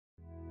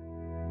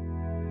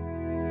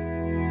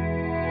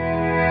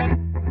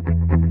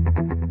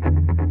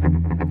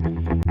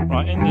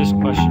in this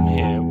question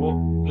here,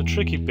 the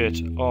tricky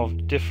bit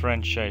of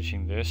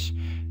differentiating this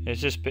is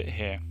this bit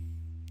here.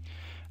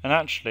 And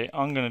actually,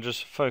 I'm going to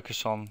just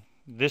focus on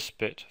this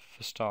bit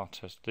for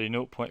starters, the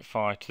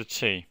 0.5 to the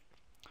t.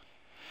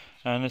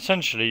 And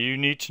essentially, you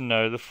need to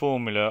know the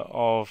formula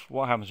of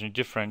what happens when you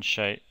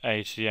differentiate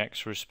a to the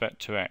x with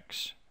respect to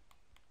x.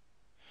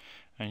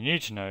 And you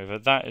need to know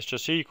that that is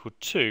just equal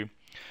to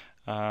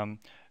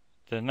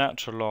the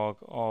natural log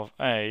of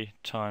a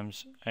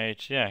times a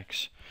to the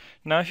x.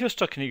 Now, if you're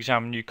stuck in the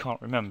exam and you can't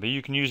remember,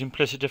 you can use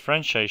implicit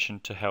differentiation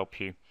to help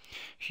you.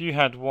 If you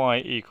had y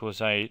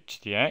equals a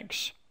to the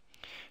x,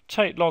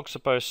 take logs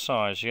of both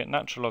sides. You get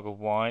natural log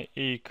of y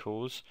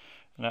equals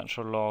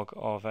natural log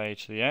of a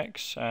to the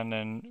x, and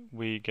then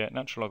we get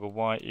natural log of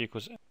y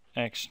equals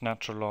x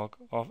natural log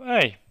of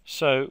a.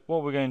 So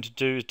what we're going to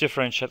do is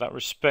differentiate that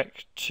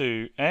respect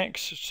to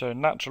x. So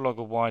natural log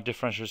of y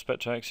differential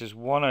respect to x is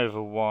 1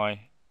 over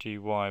y dy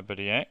by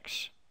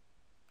dx.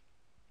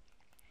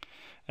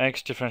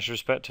 X differential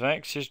respect to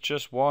x is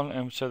just 1,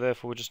 and so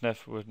therefore we're just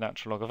left with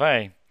natural log of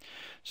a.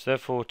 So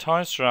therefore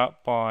times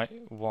throughout by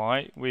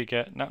y, we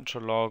get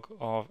natural log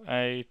of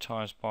a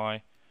times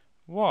by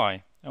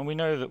y. And we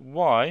know that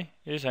y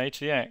is a to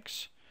the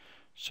x.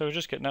 So we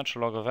just get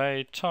natural log of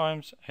a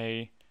times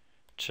a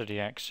to the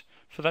x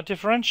for that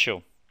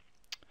differential.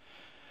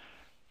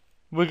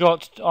 We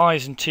got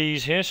i's and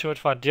t's here, so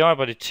if I dy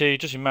by dt,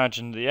 just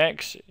imagine the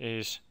x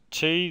is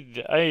t,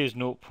 the a is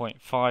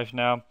 0.5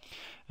 now,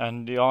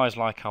 and the I is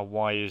like our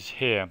y is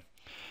here.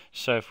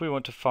 So if we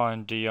want to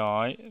find di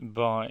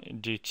by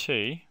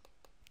dt,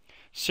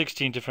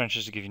 16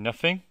 differentials will give you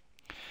nothing.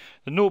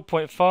 The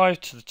 0.5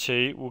 to the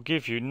t will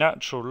give you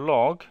natural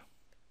log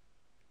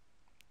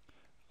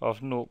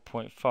of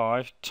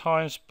 0.5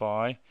 times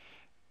by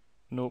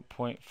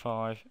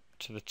 0.5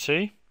 to the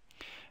t.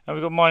 And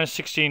we've got minus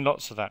 16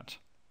 lots of that.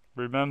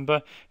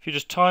 Remember, if you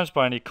just times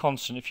by any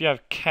constant, if you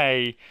have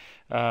k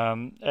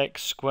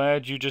x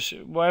squared, you just,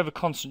 whatever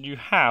constant you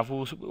have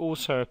will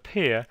also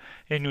appear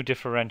in your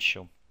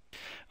differential.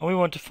 And we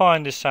want to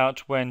find this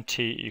out when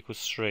t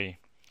equals 3.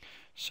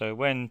 So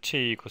when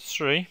t equals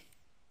 3,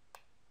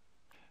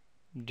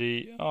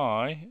 di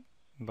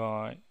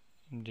by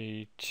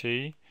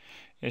dt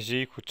is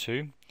equal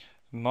to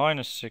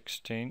minus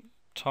 16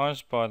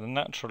 times by the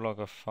natural log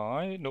of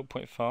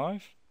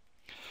 0.5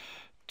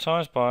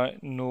 times by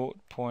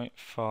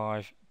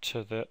 0.5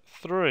 to the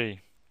 3.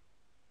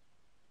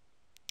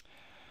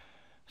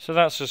 So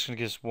that's just going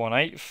to give us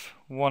 1/8.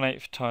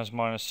 1/8 times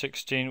minus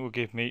 16 will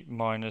give me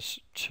minus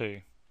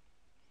 2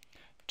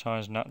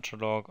 times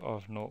natural log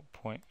of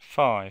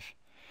 0.5.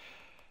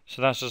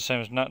 So that's the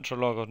same as natural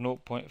log of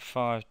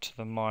 0.5 to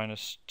the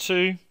minus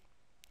 2.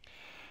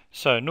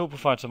 So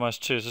 0.5 to the minus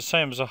 2 is the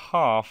same as a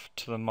half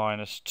to the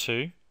minus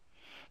 2.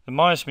 The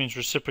minus means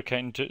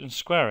reciprocate and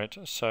square it.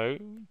 So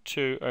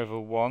 2 over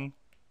 1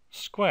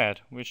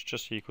 squared, which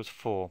just equals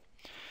 4.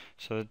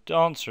 So the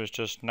answer is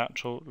just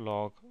natural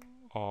log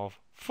of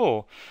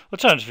 4.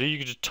 Alternatively, you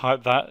could just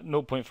type that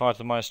 0.5 to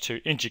the minus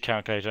 2 into your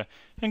calculator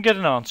and get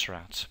an answer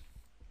out.